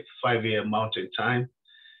 Monday, 5 a.m. Mountain Time.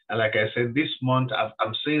 And like I said, this month,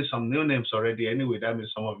 I'm seeing some new names already. Anyway, that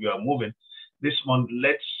means some of you are moving. This month,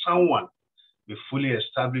 let someone be fully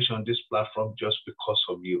established on this platform just because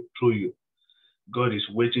of you, through you. God is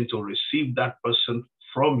waiting to receive that person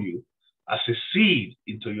from you as a seed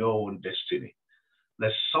into your own destiny.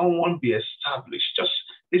 Let someone be established.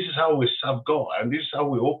 This is how we serve God, and this is how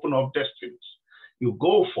we open up destinies. You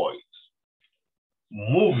go for it.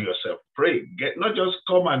 Move yourself, pray, not just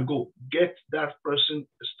come and go, get that person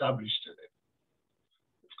established in it.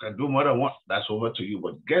 If you can do more than one, that's over to you,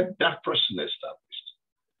 but get that person established.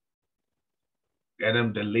 Get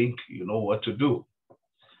them the link, you know what to do.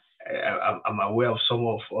 I'm aware of some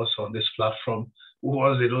of us on this platform who,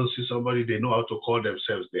 once they don't see somebody, they know how to call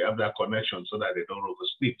themselves. They have that connection so that they don't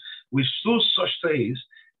oversleep. We do such things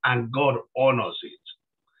and God honors it.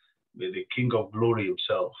 May the King of Glory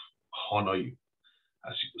himself honor you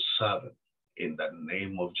as you serve him in the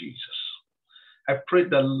name of Jesus. I pray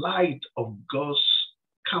the light of God's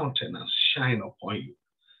countenance shine upon you.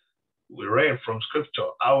 We read from scripture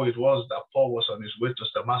how it was that Paul was on his way to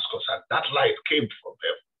Damascus and that light came from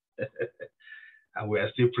heaven. And we are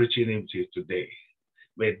still preaching him till today.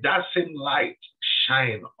 May that same light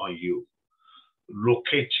shine on you,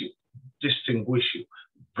 locate you, distinguish you,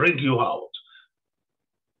 bring you out,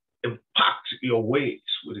 impact your ways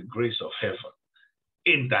with the grace of heaven.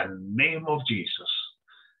 In the name of Jesus.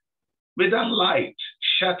 May that light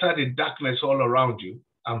shatter the darkness all around you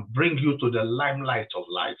and bring you to the limelight of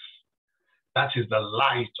life. That is the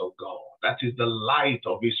light of God. That is the light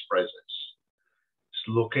of his presence. It's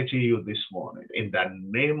locating you this morning in the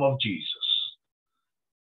name of Jesus.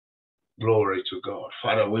 Glory to God.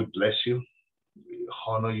 Father, we bless you. We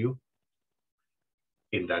honor you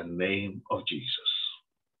in the name of Jesus.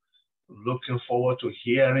 Looking forward to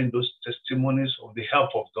hearing those testimonies of the help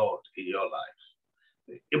of God in your life,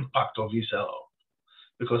 the impact of his help,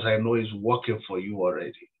 because I know he's working for you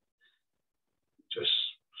already. Just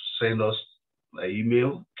send us an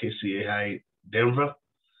email, KCAI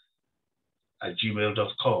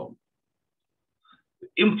denver@gmail.com. The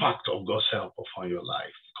impact of God's help upon your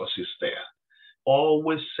life, because it's there.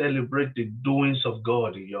 Always celebrate the doings of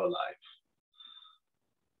God in your life.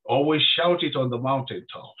 Always shout it on the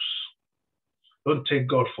mountaintops. Don't take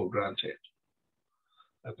God for granted.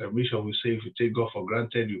 Like the mission will say, if you take God for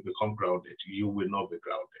granted, you become grounded. You will not be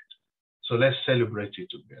grounded. So let's celebrate it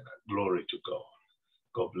together. Glory to God.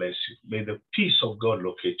 God bless you. May the peace of God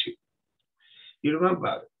locate you. You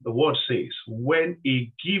remember, the word says, when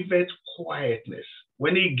he giveth quietness,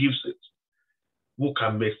 when he gives it, who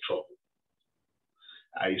can make trouble?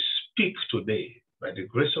 I speak today, by the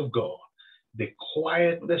grace of God, the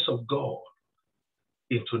quietness of God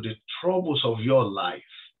into the troubles of your life.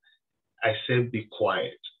 I say, be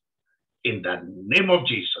quiet in the name of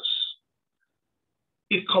Jesus.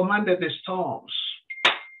 He commanded the storms,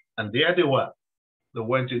 and there they were. They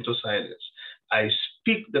went into silence. I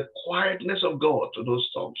speak the quietness of God to those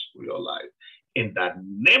storms of your life in the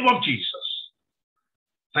name of Jesus.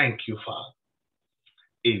 Thank you, Father,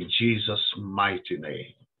 in Jesus' mighty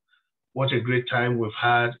name. What a great time we've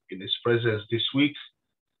had in His presence this week.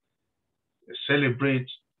 Celebrate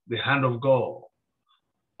the hand of God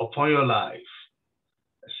upon your life.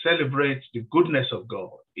 Celebrate the goodness of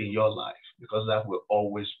God in your life, because that will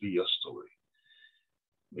always be your story.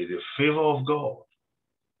 May the favor of God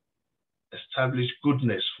establish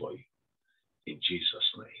goodness for you in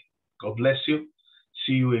Jesus' name. God bless you.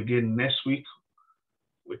 See you again next week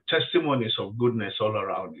with testimonies of goodness all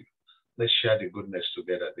around you. Let's share the goodness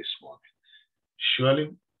together this morning.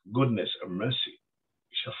 Surely, goodness and mercy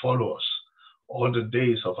shall follow us all the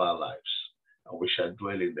days of our lives, and we shall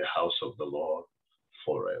dwell in the house of the Lord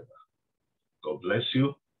forever. God bless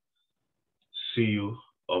you. See you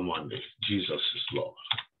on Monday. Jesus is Lord.